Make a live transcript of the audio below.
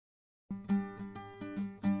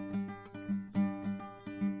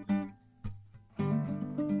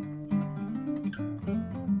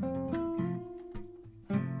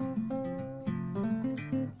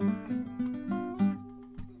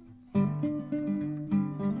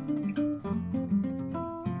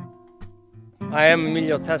I am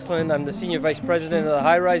Emilio Teslin. I'm the Senior Vice President of the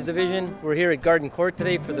High Rise Division. We're here at Garden Court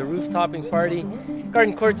today for the roof topping party.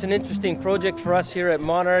 Garden Court's an interesting project for us here at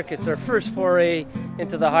Monarch. It's our first foray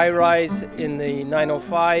into the high rise in the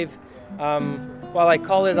 905. While I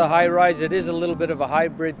call it a high rise, it is a little bit of a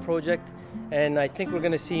hybrid project, and I think we're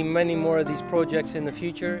going to see many more of these projects in the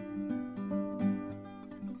future.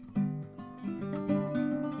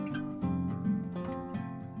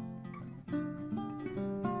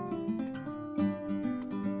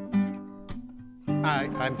 Hi,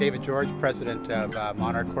 I'm David George, President of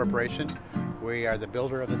Monarch Corporation. We are the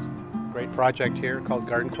builder of this great project here called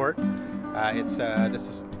Garden Court.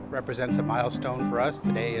 This represents a milestone for us.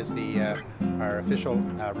 Today is our official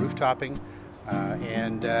roof topping,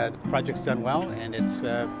 and the project's done well, and it's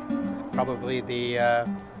probably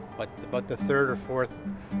about the third or fourth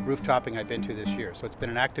roof topping I've been to this year. So it's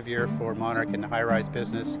been an active year for Monarch in the high-rise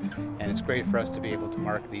business, and it's great for us to be able to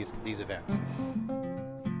mark these events.